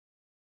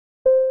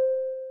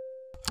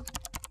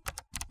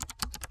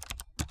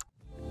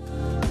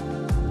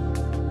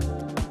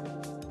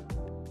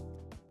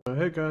So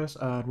hey guys,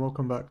 and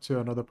welcome back to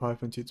another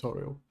Python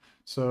tutorial.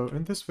 So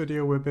in this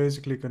video we're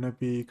basically going to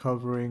be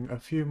covering a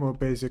few more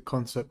basic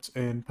concepts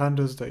in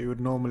pandas that you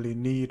would normally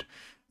need,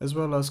 as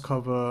well as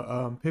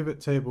cover pivot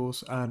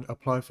tables and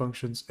apply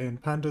functions in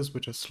pandas,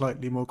 which are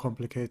slightly more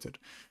complicated.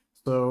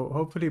 So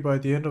hopefully by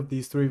the end of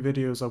these three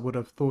videos I would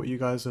have taught you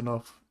guys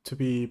enough to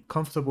be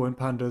comfortable in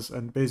pandas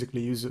and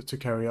basically use it to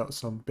carry out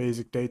some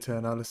basic data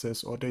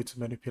analysis or data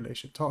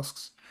manipulation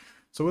tasks.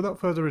 So without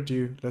further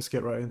ado, let's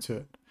get right into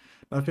it.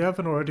 Now, if you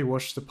haven't already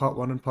watched the part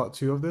 1 and part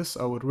 2 of this,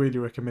 I would really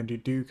recommend you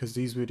do, because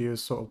these videos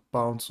sort of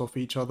bounce off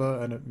each other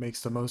and it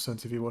makes the most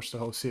sense if you watch the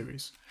whole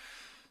series.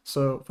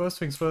 So first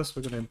things first,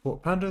 we're going to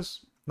import pandas.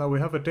 Now we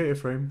have a data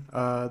frame.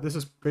 This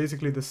is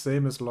basically the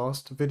same as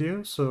last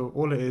video. So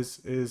all it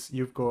is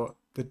you've got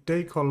the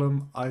day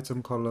column,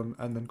 item column,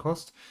 and then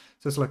cost.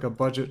 So it's like a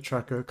budget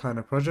tracker kind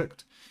of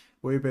project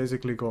where you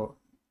basically got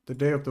the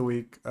day of the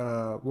week,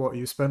 what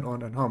you spent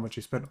on and how much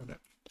you spent on it.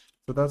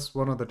 So that's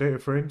one of the data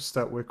frames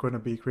that we're going to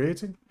be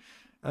creating.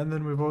 And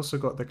then we've also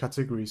got the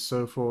categories.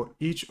 So for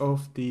each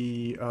of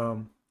the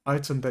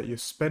item that you're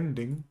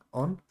spending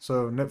on,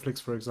 so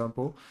Netflix, for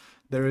example,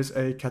 there is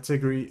a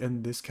category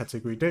in this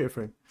category data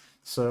frame.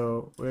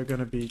 So we're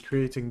going to be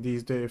creating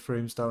these data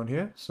frames down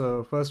here.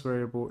 So first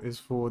variable is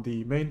for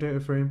the main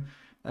data frame,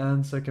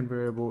 and second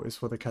variable is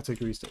for the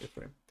categories data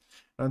frame.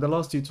 In the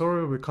last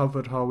tutorial, we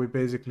covered how we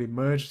basically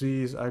merge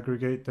these,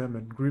 aggregate them,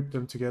 and group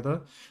them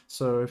together.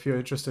 So if you're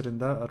interested in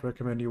that, I'd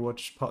recommend you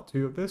watch part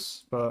 2 of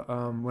this, but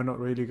we're not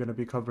really going to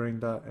be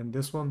covering that in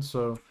this one.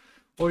 So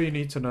all you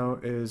need to know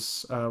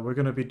is we're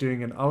going to be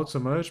doing an outer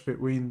merge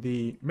between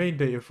the main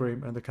data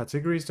frame and the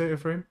categories data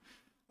frame.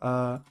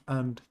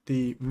 And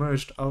the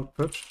merged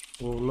output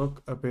will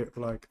look a bit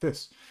like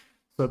this.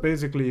 So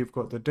basically you've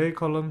got the day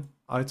column,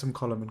 item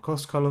column, and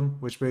cost column,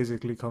 which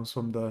basically comes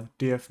from the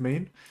df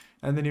main.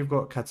 And then you've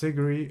got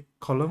category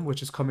column,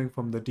 which is coming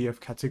from the df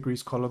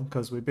categories column,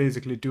 because we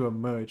basically do a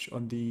merge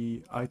on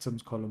the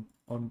items column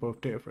on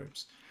both data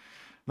frames.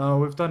 Now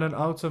we've done an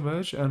outer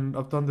merge, and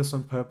I've done this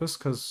on purpose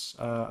because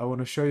I want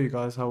to show you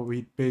guys how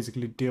we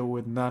basically deal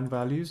with NaN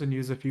values and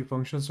use a few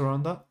functions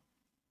around that.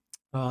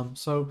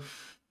 So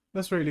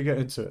let's really get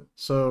into it.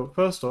 So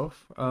first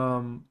off,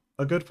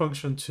 a good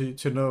function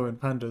to know in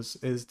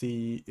pandas is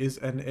the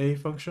NA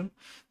function.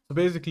 So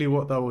basically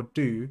what that would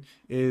do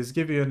is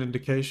give you an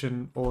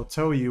indication or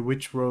tell you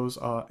which rows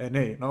are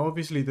NA. Now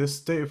obviously this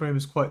data frame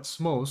is quite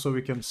small, so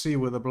we can see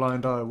with a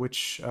blind eye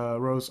which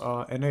rows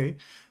are NA.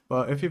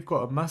 But if you've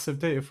got a massive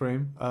data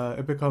frame,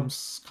 it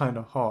becomes kind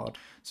of hard.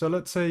 So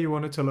let's say you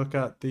wanted to look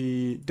at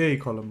the day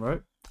column,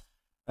 right?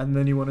 And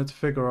then you wanted to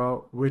figure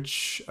out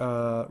which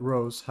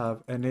rows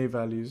have NA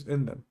values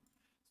in them.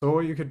 So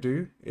what you could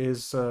do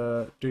is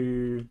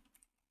do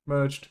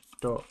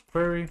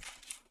merged.query,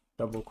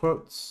 double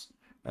quotes,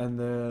 and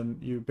then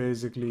you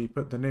basically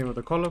put the name of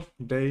the column,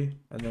 day,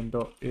 and then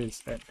dot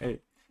is NA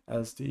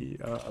as the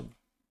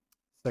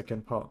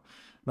second part.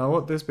 Now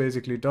what this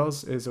basically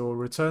does is it will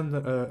return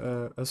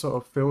a sort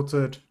of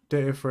filtered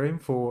data frame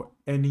for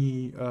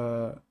any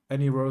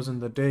rows in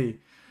the day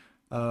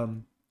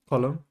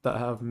column that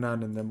have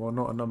NaN in them or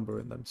not a number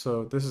in them.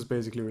 So this is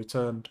basically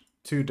returned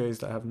 2 days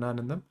that have NaN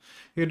in them.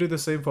 You can do the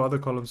same for other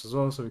columns as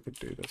well. So we could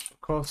do this for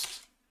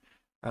cost,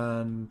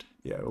 and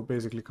yeah, it will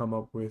basically come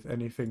up with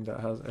anything that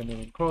has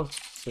any cost.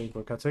 Same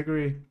for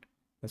category.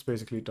 It's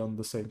basically done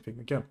the same thing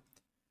again.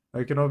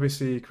 Now you can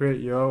obviously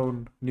create your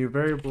own new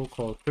variable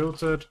called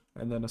filtered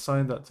and then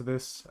assign that to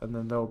this, and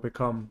then they'll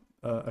become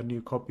a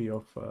new copy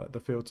of the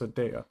filtered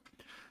data.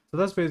 So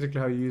that's basically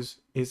how you use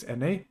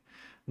isNA.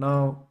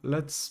 Now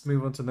let's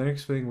move on to the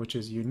next thing, which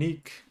is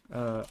unique,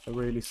 a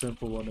really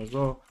simple one as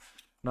well.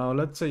 Now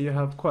let's say you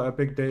have quite a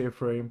big data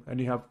frame and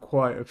you have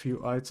quite a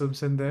few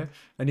items in there,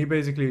 and you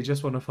basically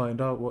just want to find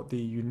out what the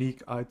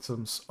unique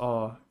items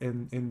are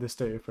in this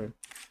data frame.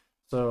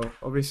 So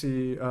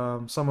obviously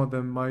some of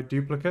them might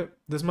duplicate.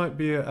 This might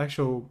be an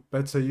actual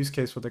better use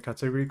case for the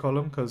category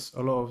column because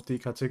a lot of the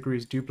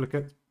categories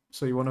duplicate.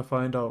 So you want to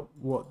find out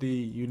what the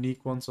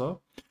unique ones are.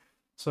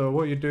 So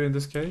what you do in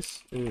this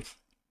case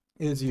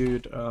is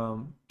you'd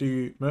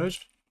do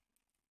merged,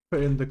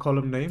 put in the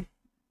column name,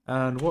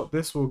 and what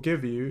this will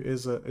give you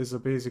is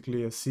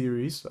basically a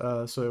series.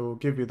 So it will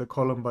give you the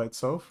column by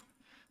itself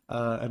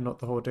and not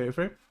the whole data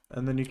frame.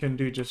 And then you can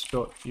do just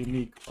dot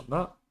unique on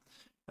that,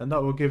 and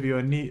that will give you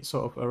a neat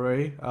sort of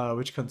array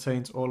which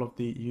contains all of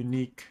the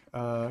unique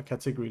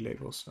category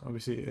labels.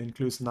 Obviously it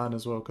includes NaN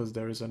as well because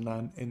there is a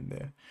NaN in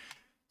there.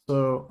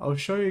 So I'll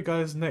show you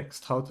guys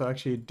next how to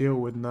actually deal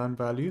with NaN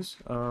values,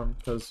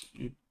 because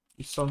you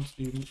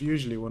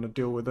usually want to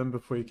deal with them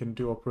before you can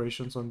do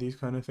operations on these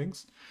kind of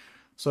things.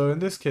 So in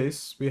this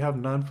case, we have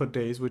NaN for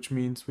days, which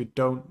means we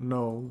don't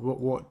know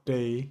what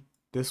day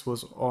this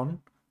was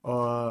on,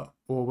 or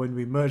when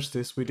we merged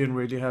this, we didn't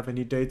really have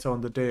any data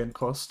on the day and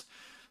cost.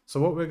 So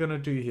what we're going to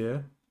do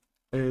here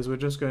is we're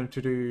just going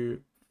to do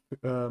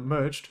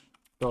merged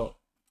dot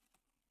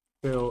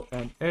fill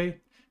NA,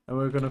 and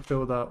we're going to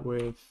fill that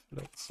with,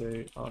 let's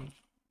say,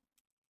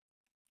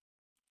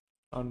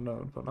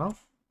 unknown for now.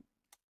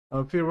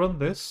 If you run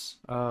this,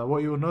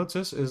 what you will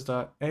notice is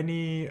that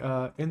any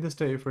in this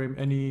data frame,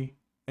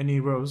 any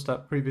rows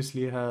that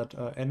previously had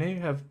NA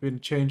have been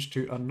changed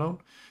to unknown.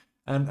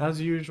 And as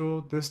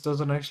usual, this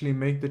doesn't actually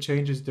make the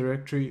changes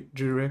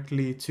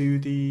directly to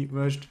the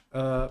merged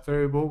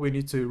variable. We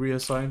need to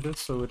reassign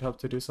this, so we'd have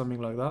to do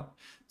something like that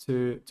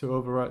to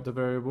overwrite the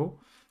variable,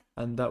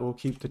 and that will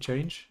keep the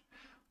change.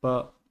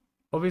 But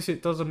obviously,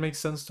 it doesn't make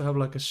sense to have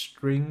like a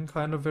string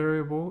kind of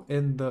variable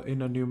in a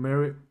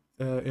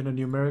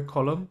numeric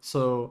column.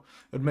 So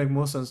it'd make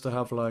more sense to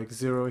have like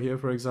 0 here,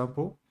 for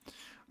example,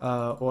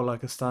 or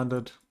like a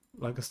standard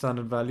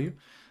value.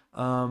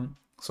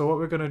 So what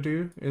we're going to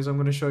do is I'm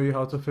going to show you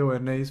how to fill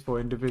NAs for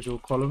individual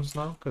columns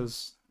now,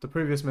 because the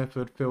previous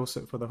method fills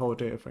it for the whole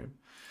data frame.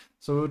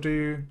 So we'll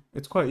do,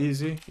 it's quite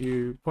easy.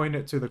 You point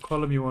it to the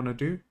column you want to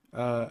do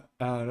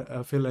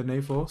fill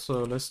NA for.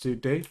 So let's do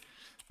day,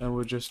 and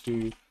we'll just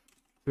do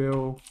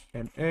fill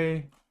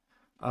NA,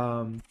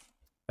 and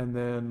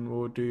then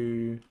we'll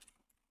do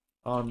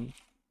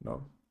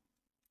no.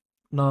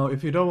 Now,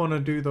 if you don't want to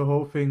do the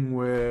whole thing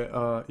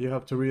where you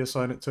have to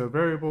reassign it to a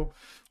variable,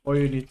 all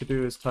you need to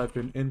do is type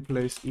in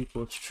place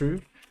equals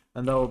true,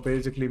 and that will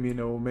basically mean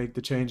it will make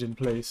the change in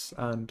place,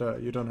 and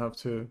you don't have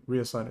to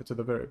reassign it to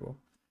the variable.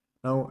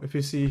 Now, if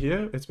you see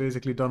here, it's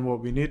basically done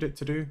what we need it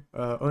to do.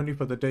 Only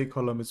for the day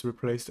column, it's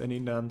replaced any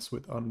NaNs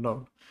with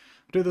unknown.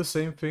 Do the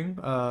same thing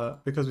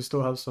because we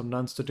still have some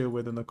NaNs to deal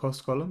with in the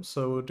cost column.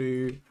 So we'll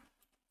do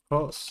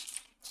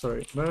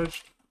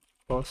merged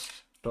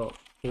cost dot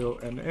fill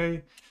NA,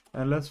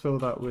 and let's fill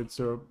that with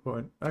 0.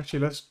 Actually,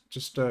 let's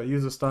just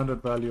use a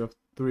standard value of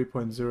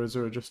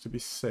 3.00 just to be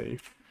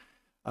safe.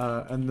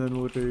 And then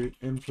we'll do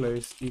in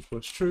place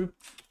equals true.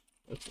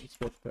 Let's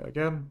inspect that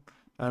again,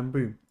 and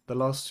boom. The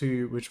last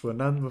two, which were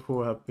NaN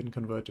before, have been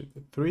converted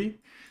to 3.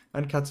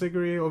 And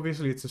category,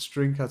 obviously it's a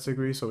string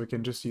category, so we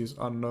can just use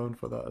unknown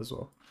for that as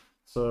well.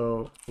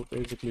 So we'll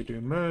basically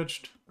do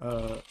merged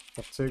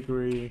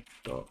category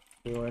dot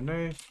fill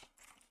NA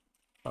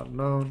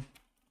unknown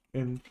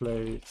in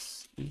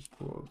place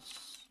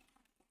equals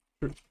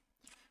true.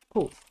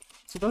 Cool.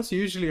 So that's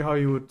usually how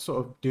you would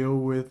sort of deal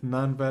with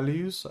NaN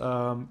values.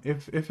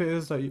 If it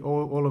is that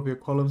all of your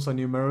columns are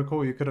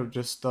numerical, you could have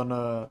just done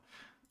a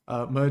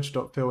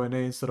merge.fill NA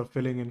instead of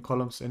filling in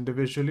columns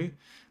individually.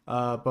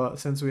 But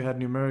since we had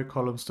numeric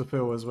columns to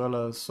fill as well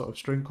as sort of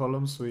string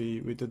columns,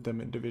 we did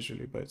them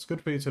individually. But it's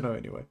good for you to know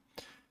anyway.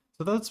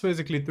 So that's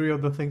basically 3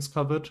 of the things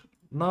covered.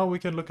 Now we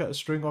can look at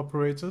string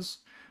operators.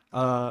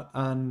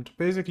 And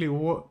basically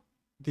what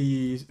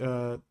the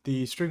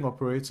string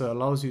operator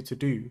allows you to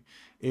do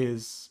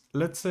is,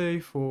 let's say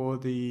for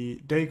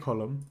the day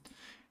column,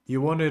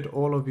 you wanted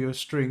all of your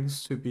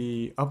strings to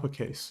be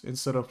uppercase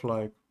instead of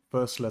like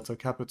first letter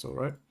capital,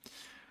 right?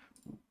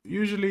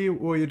 Usually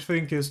what you'd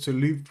think is to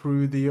loop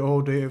through the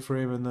whole data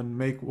frame and then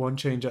make one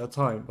change at a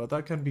time, but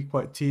that can be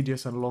quite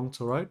tedious and long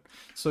to write.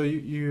 So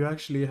you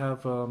actually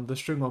have the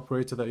string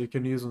operator that you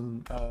can use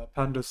on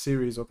Pandas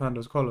series or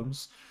Pandas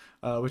columns,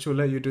 which will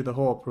let you do the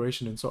whole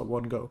operation in sort of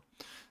one go.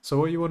 So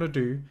what you want to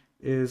do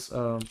is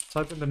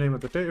type in the name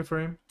of the data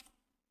frame,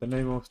 the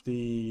name of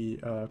the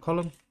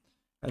column,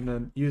 and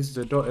then use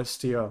the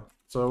 .str.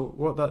 So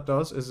what that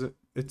does is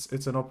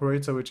it's an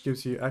operator which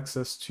gives you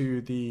access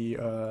to the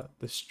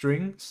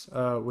strings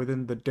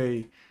within the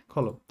day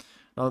column.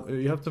 Now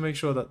you have to make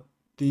sure that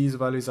these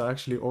values are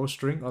actually all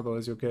string,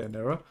 otherwise you'll get an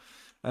error.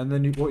 And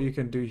then what you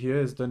can do here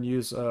is then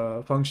use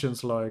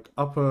functions like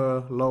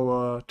upper,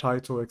 lower,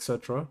 title,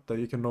 etc. that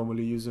you can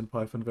normally use in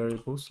Python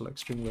variables, like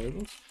string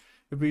variables.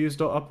 If we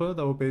use .upper,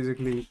 that will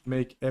basically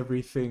make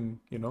everything,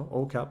 you know,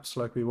 all caps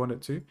like we want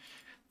it to.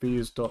 If you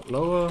use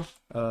 .lower,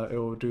 it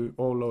will do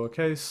all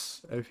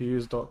lowercase. If you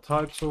use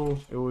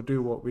 .title, it will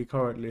do what we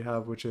currently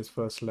have, which is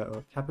first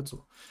letter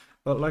capital.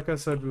 But like I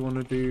said, we want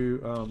to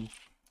do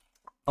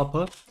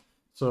upper.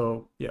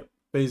 So yeah,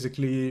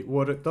 basically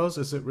what it does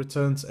is it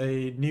returns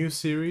a new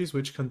series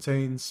which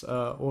contains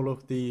all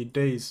of the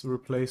days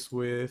replaced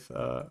with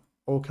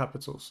all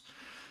capitals.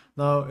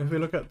 Now, if we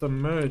look at the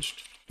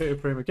merged data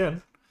frame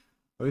again,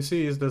 what we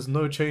see is there's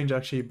no change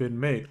actually been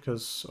made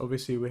because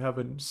obviously we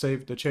haven't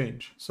saved the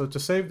change. So to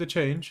save the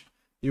change,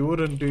 you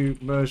wouldn't do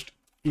merged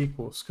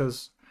equals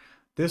because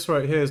this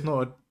right here is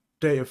not a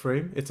data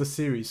frame, it's a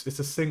series, it's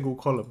a single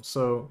column.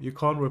 So you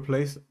can't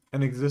replace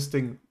an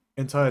existing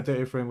entire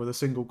data frame with a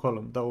single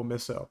column, that will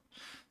mess it up.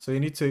 So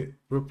you need to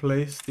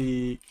replace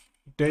the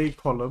day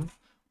column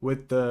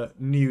with the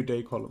new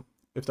day column,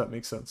 if that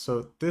makes sense.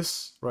 So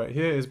this right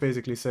here is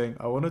basically saying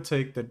I want to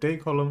take the day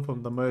column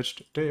from the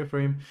merged data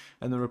frame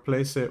and then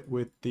replace it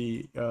with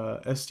the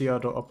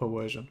str.upper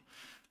version.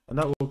 And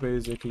that will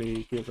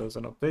basically give us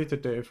an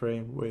updated data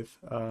frame with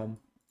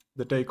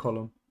the day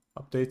column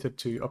updated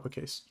to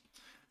uppercase.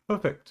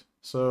 Perfect.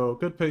 So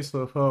good pace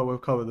so far.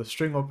 We've covered the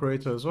string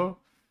operator as well.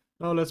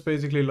 Now let's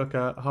basically look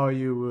at how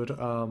you would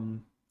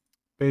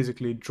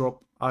basically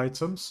drop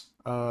items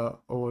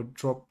or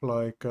drop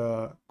like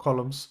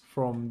columns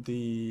from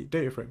the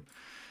data frame.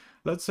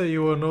 Let's say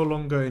you are no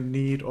longer in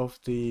need of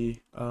the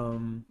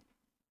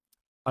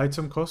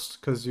item cost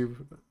because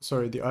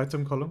the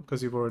item column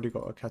because you've already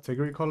got a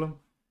category column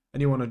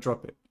and you want to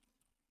drop it.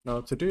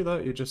 Now to do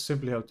that, you just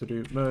simply have to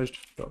do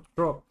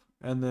merged.drop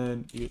and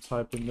then you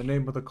type in the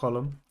name of the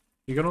column.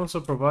 You can also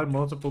provide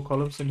multiple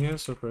columns in here.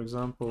 So for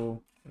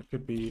example, it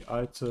could be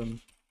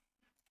item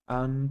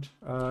and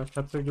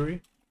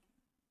category,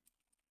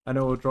 and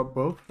it will drop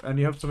both. And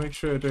you have to make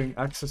sure you're doing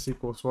axis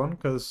equals 1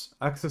 because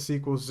axis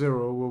equals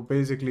 0 will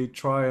basically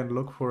try and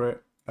look for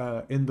it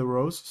in the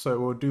rows. So it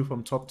will do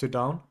from top to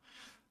down.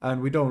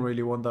 And we don't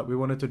really want that. We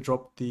want it to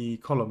drop the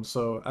column.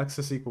 So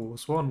axis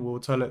equals 1 will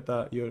tell it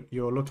that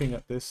you're looking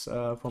at this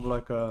from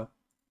like a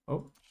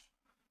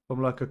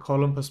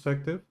column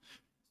perspective.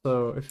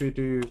 So if you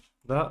do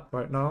that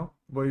right now,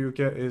 what you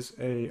get is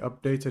a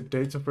updated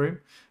data frame.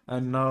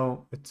 And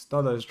now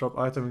that it's dropped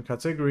item and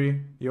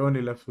category, you're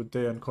only left with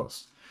day and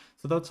cost.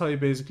 So that's how you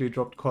basically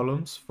dropped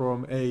columns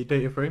from a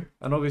data frame.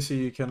 And obviously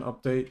you can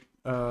update,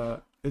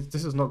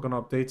 this is not going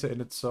to update it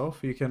in itself.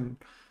 You can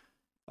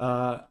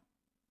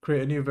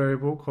create a new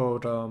variable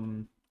called,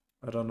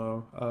 I don't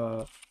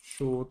know,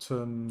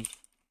 shortened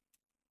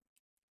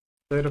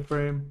data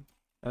frame.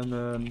 And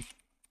then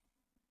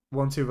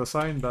once you've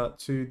assigned that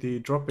to the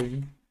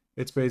dropping,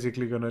 it's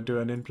basically going to do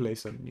an in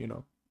place and, you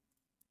know,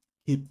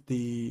 keep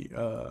the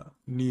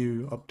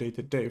new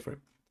updated data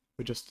frame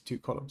with just the 2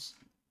 columns.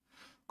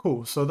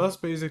 Cool. So that's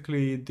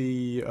basically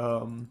the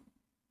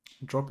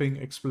dropping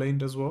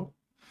explained as well.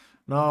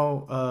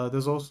 Now,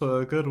 there's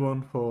also a good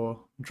one for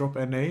drop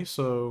NA.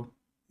 So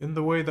in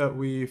the way that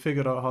we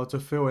figured out how to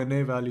fill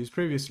NA values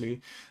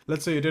previously,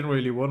 let's say you didn't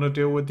really want to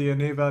deal with the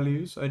NA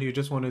values and you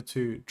just wanted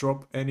to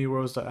drop any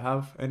rows that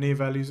have NA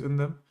values in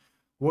them.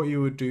 What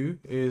you would do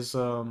is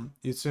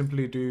you'd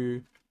simply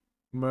do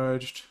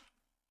merged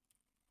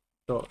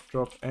dot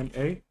drop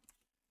NA.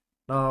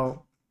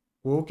 Now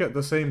we'll get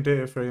the same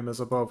data frame as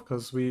above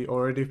because we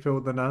already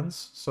filled the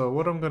NaNs. So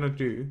what I'm gonna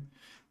do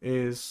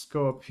is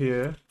go up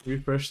here,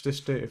 refresh this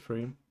data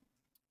frame,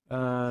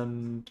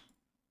 and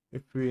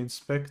if we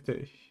inspect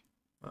it,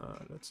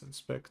 let's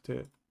inspect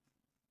it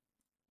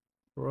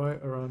right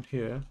around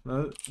here.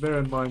 Now bear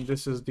in mind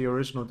this is the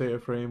original data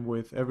frame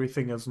with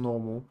everything as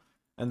normal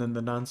and then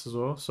the NaNs as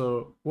well.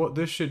 So what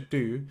this should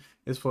do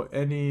is for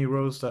any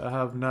rows that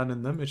have NaN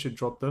in them, it should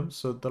drop them.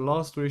 So the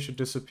last 3 should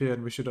disappear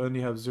and we should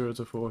only have 0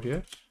 to 4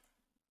 here.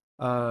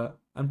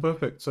 And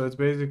perfect. So it's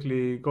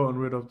basically gotten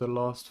rid of the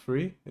last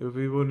 3.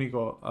 We've only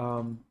got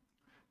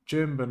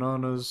gym,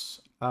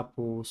 bananas,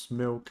 apples,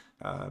 milk,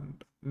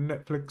 and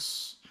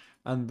Netflix,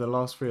 and the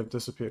last 3 have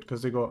disappeared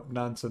because they got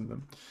NaNs in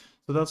them.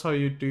 So that's how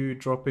you do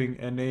dropping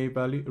NA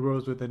value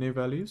rows with NA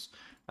values.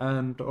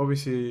 And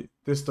obviously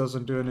this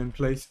doesn't do an in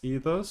place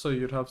either, so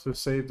you'd have to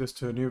save this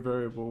to a new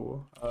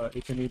variable.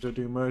 You can either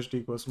do merged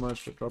equals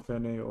merged to drop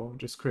NA or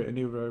just create a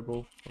new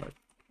variable like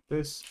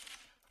this,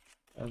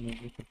 and then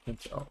you can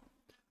print it out.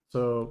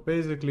 So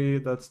basically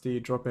that's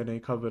the drop NA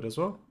covered as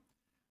well.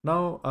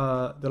 Now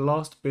the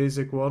last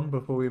basic one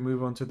before we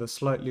move on to the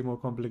slightly more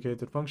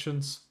complicated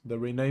functions, the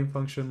rename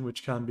function,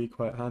 which can be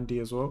quite handy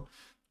as well.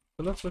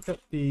 So let's look at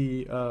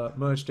the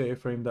merge data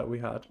frame that we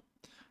had.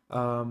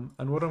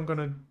 And what I'm going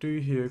to do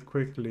here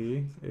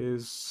quickly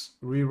is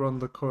rerun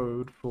the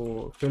code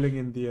for filling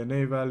in the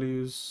NA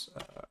values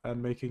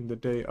and making the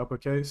day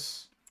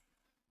uppercase.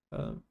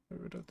 Get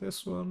rid of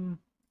this one.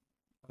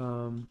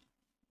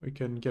 We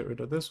can get rid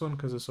of this one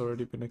because it's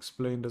already been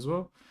explained as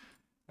well.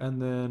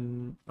 And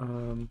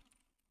then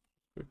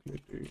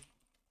quickly do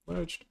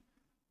merged.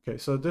 Okay,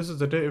 so this is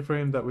the data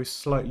frame that we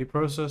slightly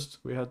processed.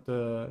 We had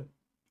the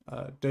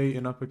day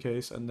in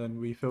uppercase and then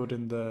we filled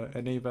in the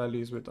NA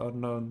values with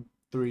unknown,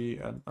 3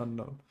 and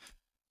unknown.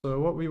 So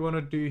what we want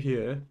to do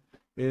here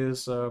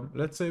is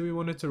let's say we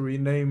wanted to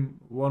rename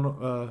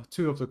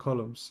 2 of the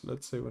columns.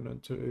 Let's say we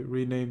wanted to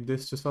rename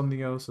this to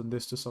something else and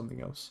this to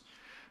something else.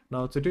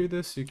 Now to do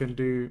this you can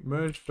do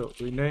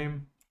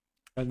merge.rename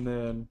and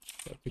then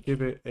to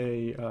give it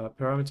a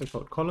parameter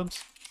called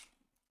columns,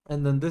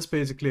 and then this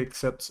basically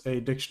accepts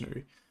a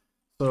dictionary.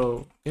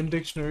 So in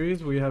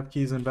dictionaries, we have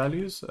keys and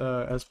values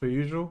as per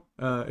usual.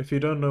 If you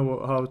don't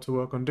know how to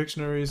work on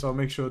dictionaries, I'll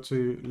make sure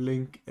to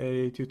link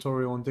a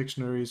tutorial on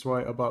dictionaries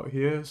right about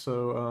here.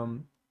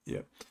 So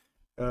yeah,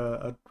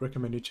 I'd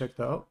recommend you check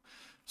that out.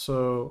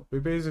 So we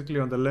basically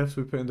on the left,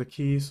 we put in the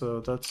key.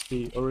 So that's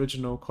the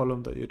original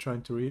column that you're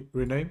trying to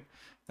rename.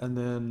 And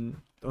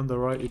then on the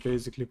right, you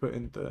basically put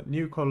in the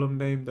new column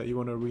name that you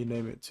want to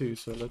rename it to.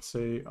 So let's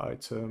say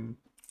item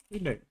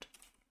renamed,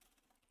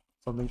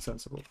 something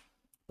sensible.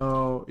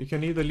 Now, you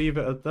can either leave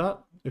it at that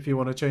if you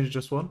want to change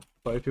just one,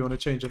 but if you want to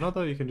change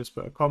another, you can just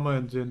put a comma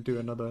and then do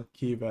another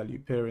key value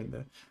pair in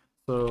there.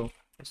 So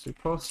let's do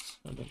cost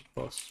and then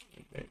cost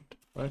renamed,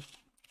 right?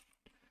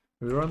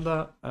 We run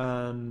that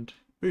and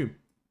boom,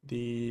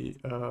 the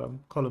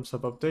columns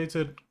have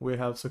updated. We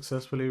have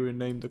successfully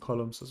renamed the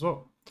columns as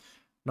well.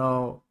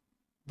 Now,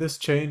 this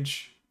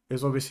change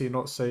is obviously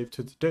not saved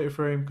to the data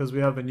frame because we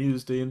haven't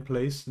used the in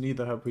place,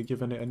 neither have we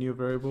given it a new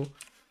variable.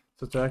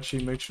 So to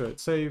actually make sure it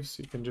saves,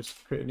 you can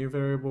just create a new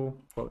variable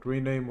called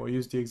rename or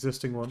use the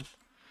existing one.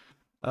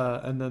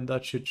 and then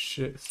that should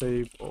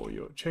save all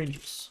your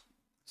changes.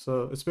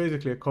 So it's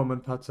basically a common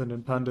pattern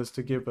in Pandas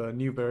to give a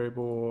new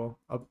variable or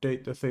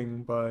update the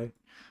thing by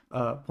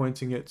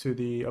pointing it to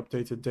the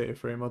updated data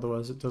frame.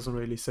 Otherwise, it doesn't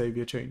really save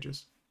your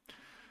changes.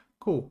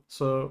 Cool.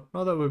 So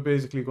now that we've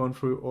basically gone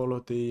through all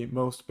of the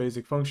most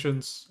basic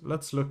functions,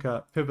 let's look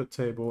at pivot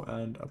table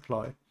and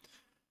apply.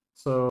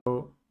 So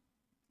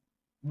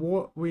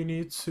what we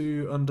need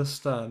to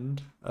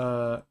understand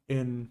let's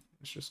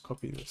just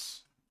copy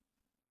this.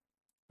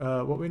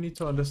 What we need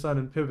to understand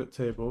in pivot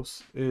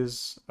tables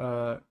is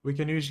we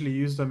can usually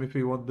use them if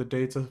we want the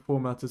data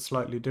formatted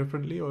slightly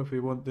differently, or if we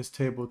want this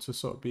table to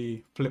sort of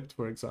be flipped,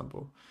 for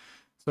example.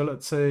 So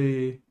let's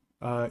say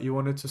you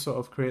wanted to sort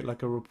of create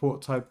like a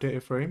report type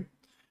data frame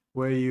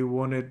where you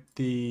wanted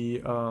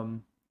the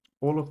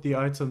all of the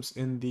items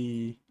in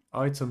the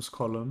items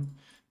column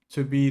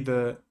to be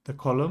the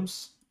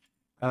columns,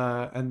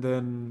 and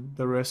then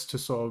the rest to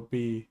sort of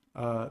be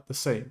the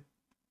same.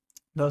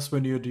 That's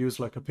when you'd use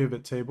like a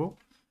pivot table.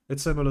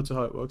 It's similar to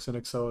how it works in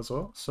Excel as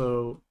well.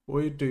 So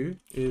what you do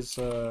is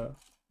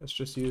let's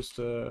just use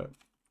the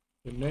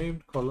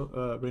renamed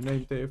column,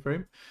 renamed data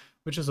frame,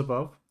 which is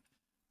above,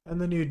 and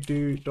then you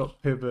do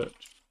 .pivot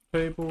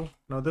table.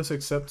 Now this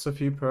accepts a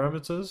few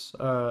parameters.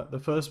 The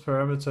first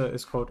parameter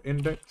is called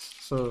index.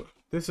 So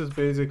this is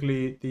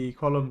basically the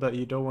column that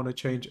you don't want to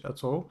change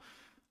at all,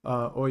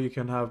 or you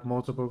can have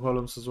multiple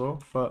columns as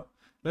well. But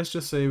let's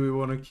just say we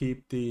want to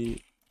keep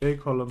the A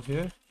column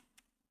here.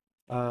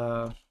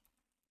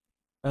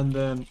 And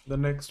then the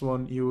next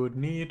one you would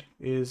need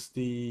is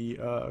the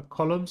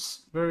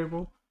columns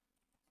variable.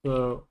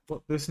 So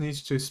what this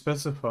needs to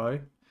specify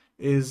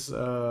is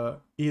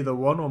either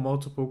one or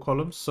multiple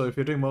columns. So if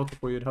you're doing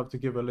multiple, you'd have to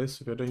give a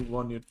list. If you're doing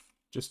one, you'd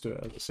just do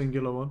it as a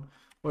singular one.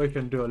 Or you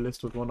can do a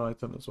list with one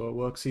item as well. It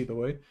works either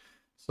way.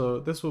 So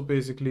this will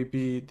basically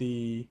be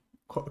the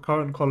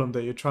current column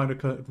that you're trying to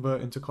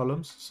convert into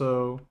columns.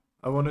 So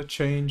I want to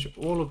change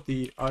all of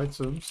the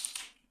items,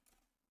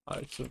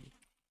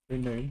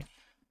 renamed,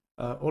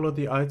 all of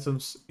the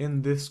items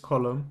in this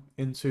column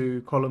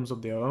into columns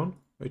of their own,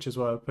 which is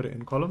why I put it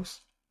in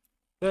columns.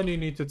 Then you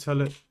need to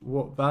tell it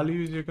what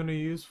values you're going to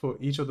use for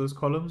each of those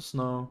columns.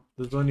 Now,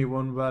 there's only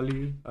one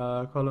value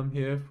column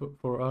here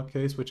for our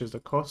case, which is the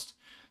cost.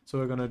 So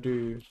we're going to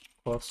do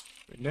cost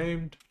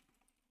renamed.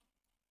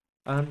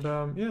 And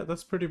yeah,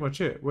 that's pretty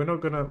much it. We're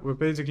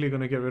basically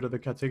gonna get rid of the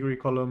category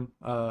column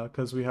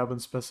because we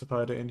haven't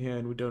specified it in here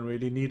and we don't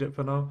really need it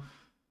for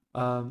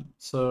now.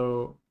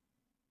 So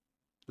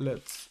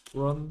let's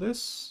run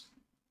this,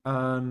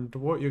 and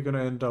what you're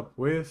gonna end up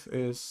with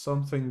is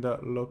something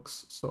that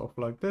looks sort of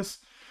like this,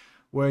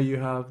 where you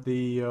have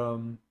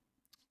the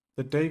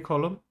day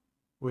column,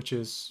 which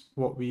is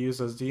what we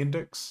use as the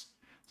index.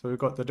 So we've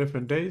got the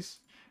different days.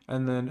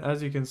 And then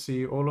as you can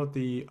see, all of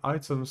the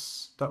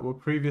items that were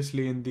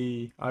previously in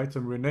the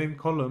item rename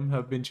column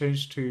have been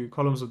changed to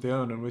columns of their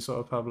own, and we sort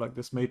of have like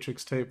this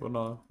matrix table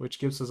now, which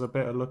gives us a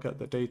better look at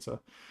the data.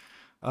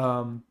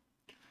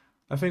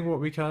 I think what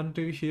we can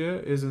do here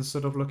is,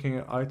 instead of looking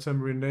at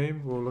item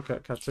rename, we'll look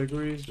at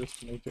categories just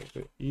to make it a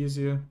bit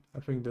easier. I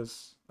think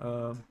there's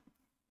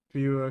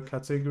fewer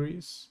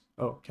categories.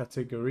 Oh,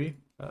 category.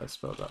 I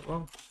spelled that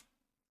wrong.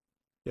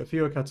 Yeah,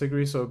 fewer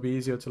categories, so it'll be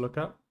easier to look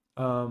at.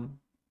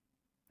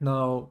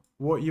 Now,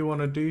 what you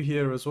want to do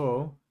here as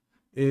well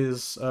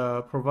is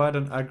provide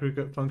an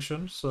aggregate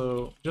function.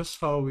 So just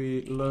how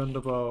we learned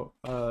about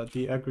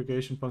the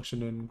aggregation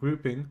function in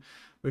grouping,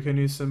 we can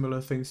use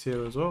similar things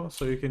here as well.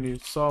 So you can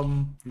use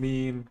sum,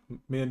 mean,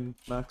 min,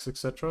 max,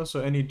 etc. So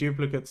any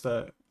duplicates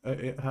that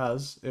it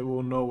has, it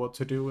will know what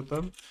to do with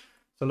them.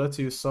 So let's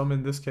use sum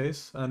in this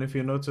case. And if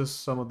you notice,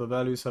 some of the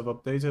values have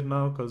updated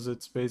now because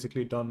it's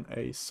basically done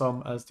a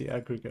sum as the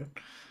aggregate,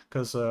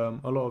 because a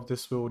lot of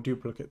this will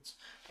duplicate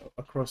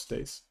across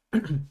days.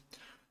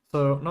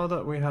 So now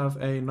that we have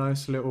a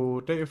nice little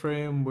data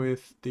frame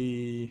with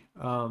the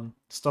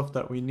stuff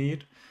that we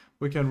need,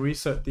 we can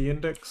reset the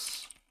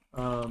index,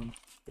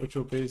 which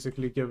will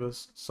basically give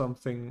us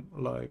something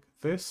like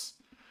this,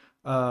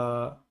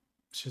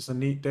 which is a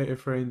neat data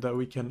frame that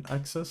we can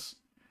access.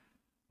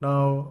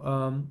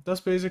 Now, that's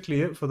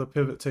basically it for the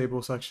pivot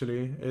tables,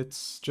 actually.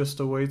 It's just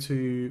a way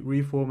to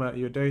reformat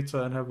your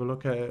data and have a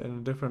look at it in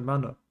a different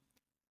manner.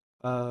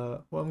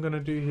 What I'm going to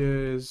do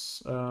here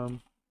is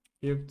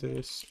give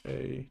this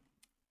a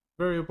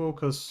variable,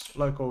 because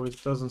like always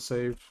it doesn't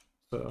save,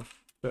 so a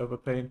bit of a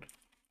pain.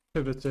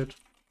 Pivoted,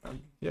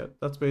 and yeah,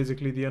 that's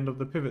basically the end of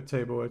the pivot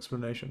table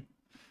explanation.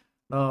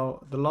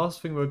 Now, the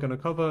last thing we're going to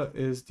cover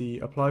is the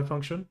apply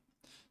function.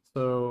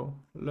 So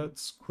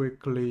let's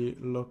quickly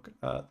look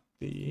at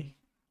the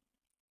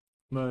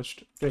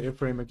merged data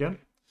frame again.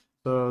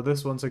 So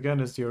this once again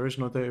is the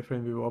original data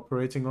frame we were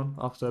operating on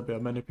after a bit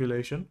of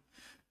manipulation.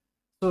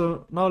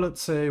 So now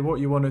let's say what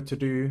you wanted to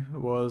do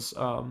was,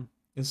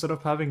 instead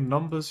of having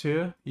numbers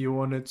here, you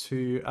wanted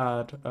to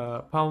add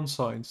pound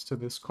signs to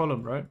this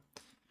column, right?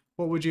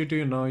 What would you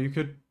do now? You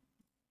could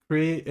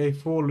create a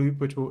for loop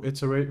which will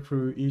iterate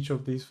through each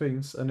of these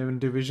things and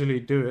individually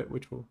do it,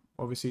 which will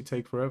obviously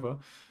take forever.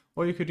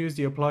 or you could use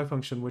the apply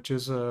function, which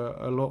is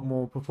a lot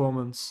more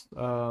performance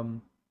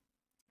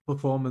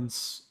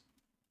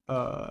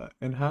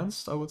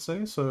enhanced, I would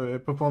say. So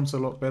it performs a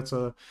lot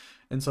better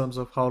in terms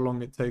of how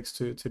long it takes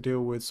to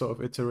deal with sort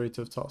of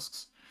iterative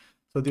tasks.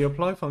 So the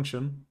apply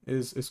function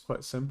is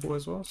quite simple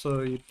as well.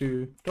 So you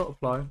do dot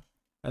apply,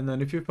 and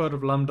then if you've heard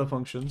of lambda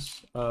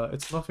functions,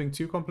 it's nothing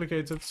too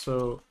complicated.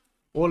 So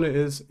all it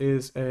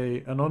is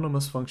a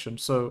anonymous function.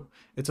 So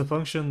it's a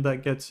function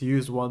that gets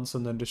used once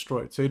and then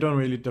destroyed. So you don't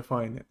really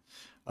define it.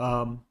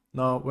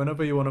 Now,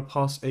 whenever you want to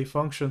pass a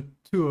function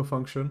to a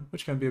function,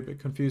 which can be a bit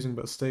confusing,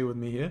 but stay with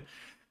me here.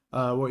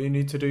 What you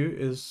need to do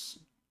is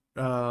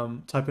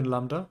type in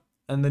lambda,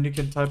 and then you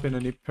can type in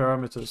any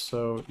parameters.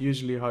 So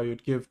usually how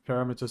you'd give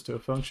parameters to a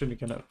function, you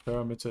can have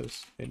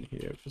parameters in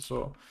here as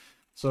well.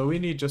 So we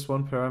need just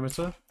one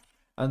parameter,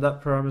 and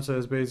that parameter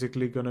is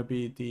basically going to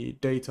be the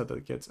data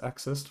that gets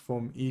accessed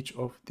from each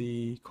of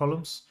the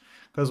columns.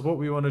 Because what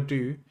we want to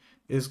do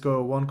is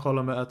go one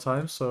column at a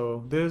time.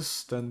 So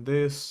this, then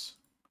this,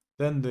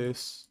 then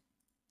this,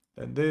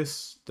 then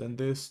this, then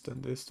this,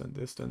 then this, then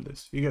this, then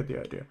this. You get the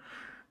idea.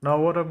 Now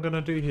what I'm going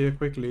to do here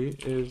quickly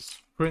is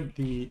print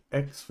the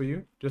X for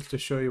you, just to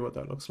show you what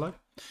that looks like.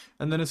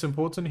 And then it's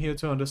important here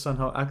to understand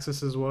how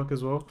accesses work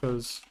as well,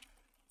 because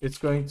we're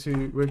going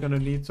to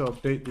need to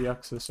update the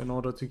access in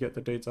order to get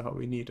the data how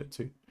we need it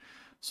to.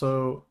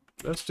 So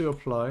let's do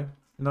apply.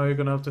 Now you're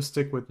going to have to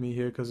stick with me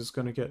here because it's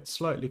going to get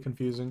slightly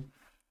confusing.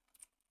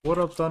 What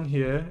I've done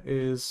here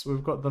is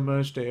we've got the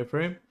merge data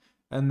frame,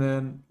 and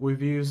then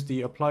we've used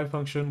the apply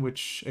function,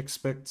 which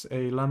expects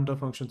a lambda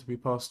function to be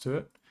passed to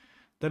it.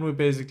 Then we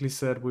basically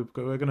said we're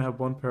going to have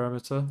one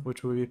parameter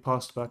which will be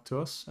passed back to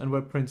us, and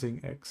we're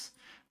printing x.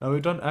 Now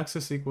we've done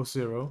access equals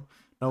 0.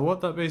 Now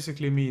what that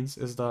basically means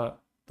is that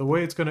the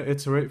way it's going to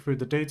iterate through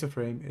the data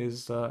frame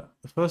is that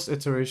the first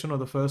iteration or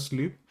the first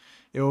loop,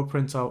 it will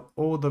print out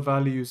all the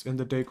values in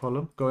the day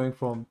column going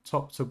from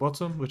top to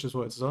bottom, which is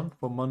what it's done,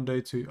 from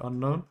Monday to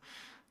unknown.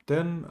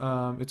 Then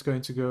it's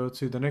going to go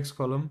to the next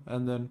column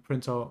and then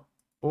print out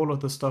all of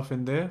the stuff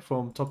in there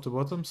from top to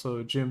bottom,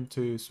 so gym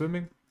to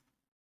swimming.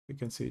 You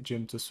can see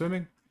gym to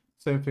swimming.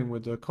 Same thing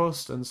with the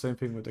cost and same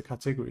thing with the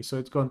category. So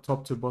it's gone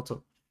top to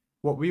bottom.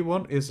 What we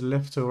want is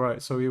left to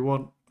right. So we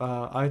want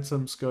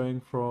items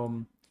going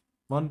from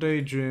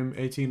Monday, gym,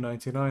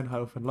 18.99,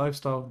 health and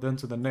lifestyle, then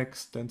to the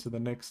next, then to the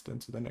next, then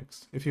to the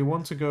next. If you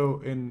want to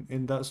go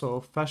in that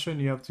sort of fashion,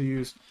 you have to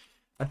use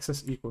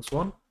access equals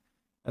 1.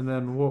 And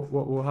then what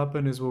will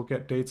happen is we'll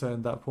get data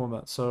in that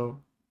format. So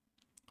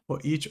for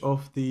each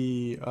of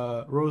the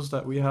rows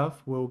that we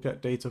have, we'll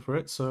get data for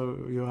it. So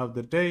you'll have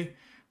the day,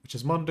 which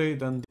is Monday,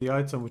 then the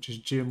item, which is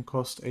gym,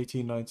 cost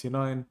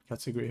 18.99,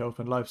 category health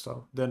and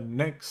lifestyle, then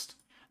next,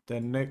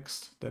 then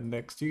next, then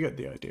next. You get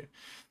the idea.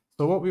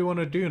 So what we want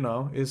to do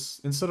now is,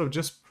 instead of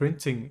just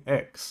printing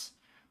X,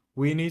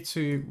 we need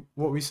to,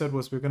 what we said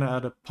was we're going to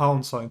add a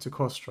pound sign to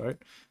cost, right?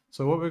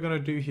 So what we're going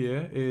to do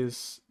here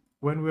is,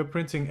 when we're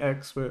printing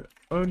X, we're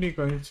only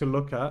going to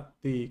look at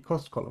the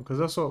cost column, because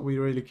that's what we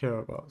really care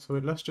about. So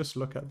let's just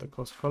look at the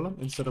cost column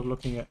instead of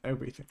looking at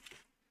everything.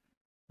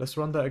 Let's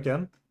run that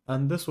again.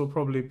 And this will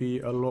probably be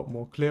a lot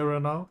more clearer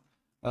now.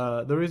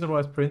 The reason why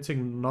it's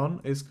printing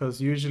none is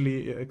because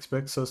usually it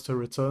expects us to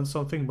return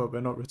something, but we're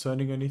not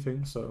returning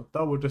anything. So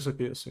that will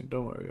disappear soon.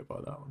 Don't worry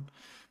about that one.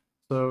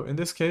 So in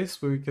this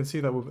case, we can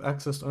see that we've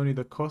accessed only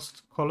the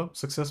cost column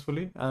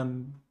successfully.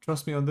 And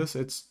trust me on this,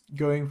 it's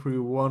going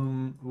through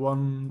one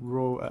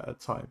row at a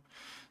time.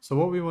 So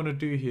what we want to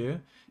do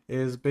here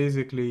is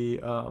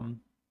basically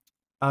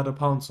add a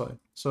pound sign.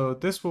 So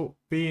this will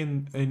be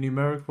in a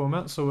numeric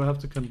format, so we'll have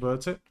to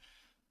convert it.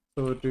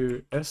 So we'll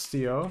do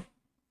str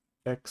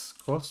x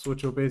cost,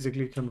 which will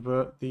basically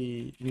convert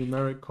the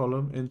numeric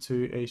column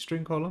into a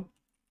string column,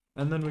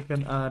 and then we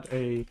can add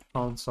a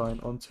pound sign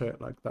onto it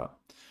like that.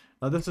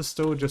 Now this is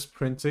still just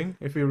printing.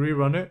 If we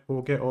rerun it,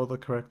 we'll get all the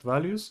correct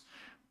values,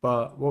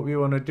 but what we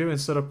want to do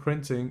instead of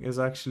printing is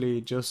actually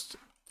just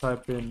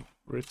type in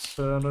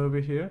return over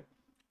here,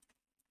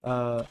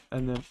 and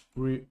then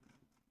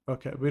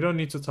okay, we don't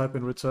need to type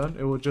in return,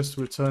 it will just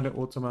return it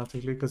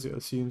automatically because it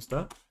assumes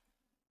that.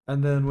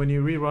 And then when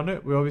you rerun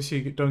it, we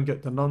obviously don't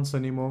get the nonce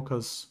anymore,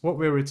 because what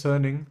we're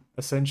returning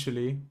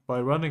essentially by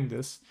running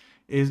this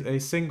is a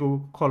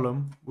single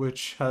column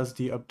which has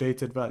the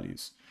updated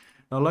values.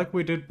 Now, like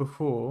we did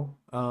before,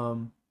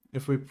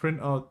 if we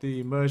print out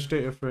the merge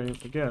data frame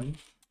again,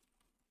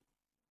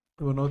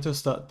 we'll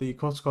notice that the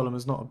cost column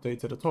is not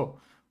updated at all.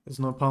 There's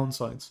no pound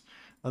signs.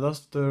 And that's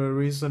the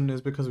reason,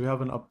 is because we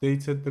haven't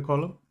updated the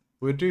column.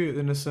 We'll do it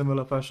in a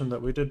similar fashion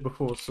that we did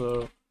before.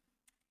 So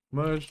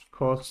merge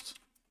cost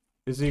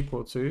is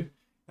equal to,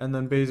 and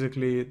then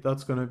basically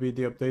that's going to be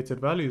the updated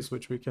values,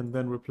 which we can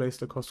then replace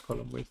the cost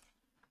column with.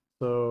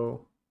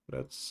 So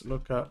let's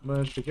look at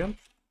merged again,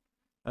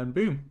 and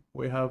boom,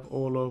 we have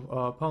all of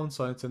our pound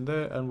signs in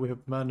there, and we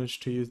have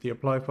managed to use the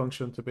apply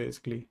function to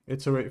basically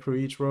iterate through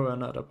each row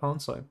and add a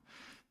pound sign.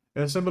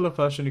 In a similar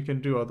fashion, you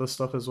can do other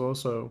stuff as well.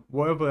 So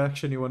whatever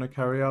action you want to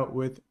carry out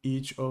with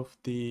each of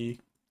the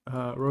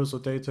rows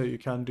of data, you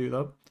can do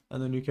that.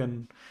 and then you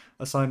can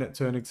assign it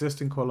to an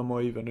existing column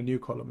or even a new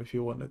column if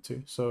you wanted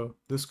to. So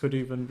this could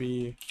even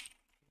be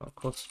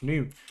cost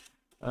new,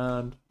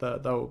 and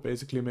that will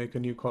basically make a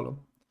new column.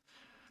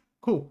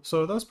 Cool,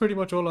 so that's pretty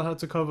much all I had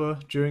to cover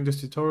during this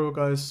tutorial,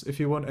 guys.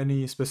 If you want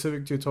any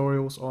specific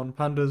tutorials on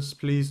pandas,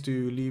 please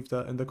do leave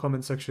that in the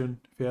comment section.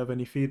 If you have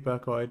any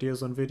feedback or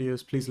ideas on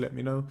videos, please let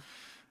me know.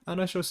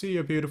 And I shall see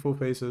your beautiful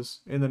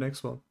faces in the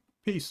next one.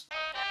 Peace.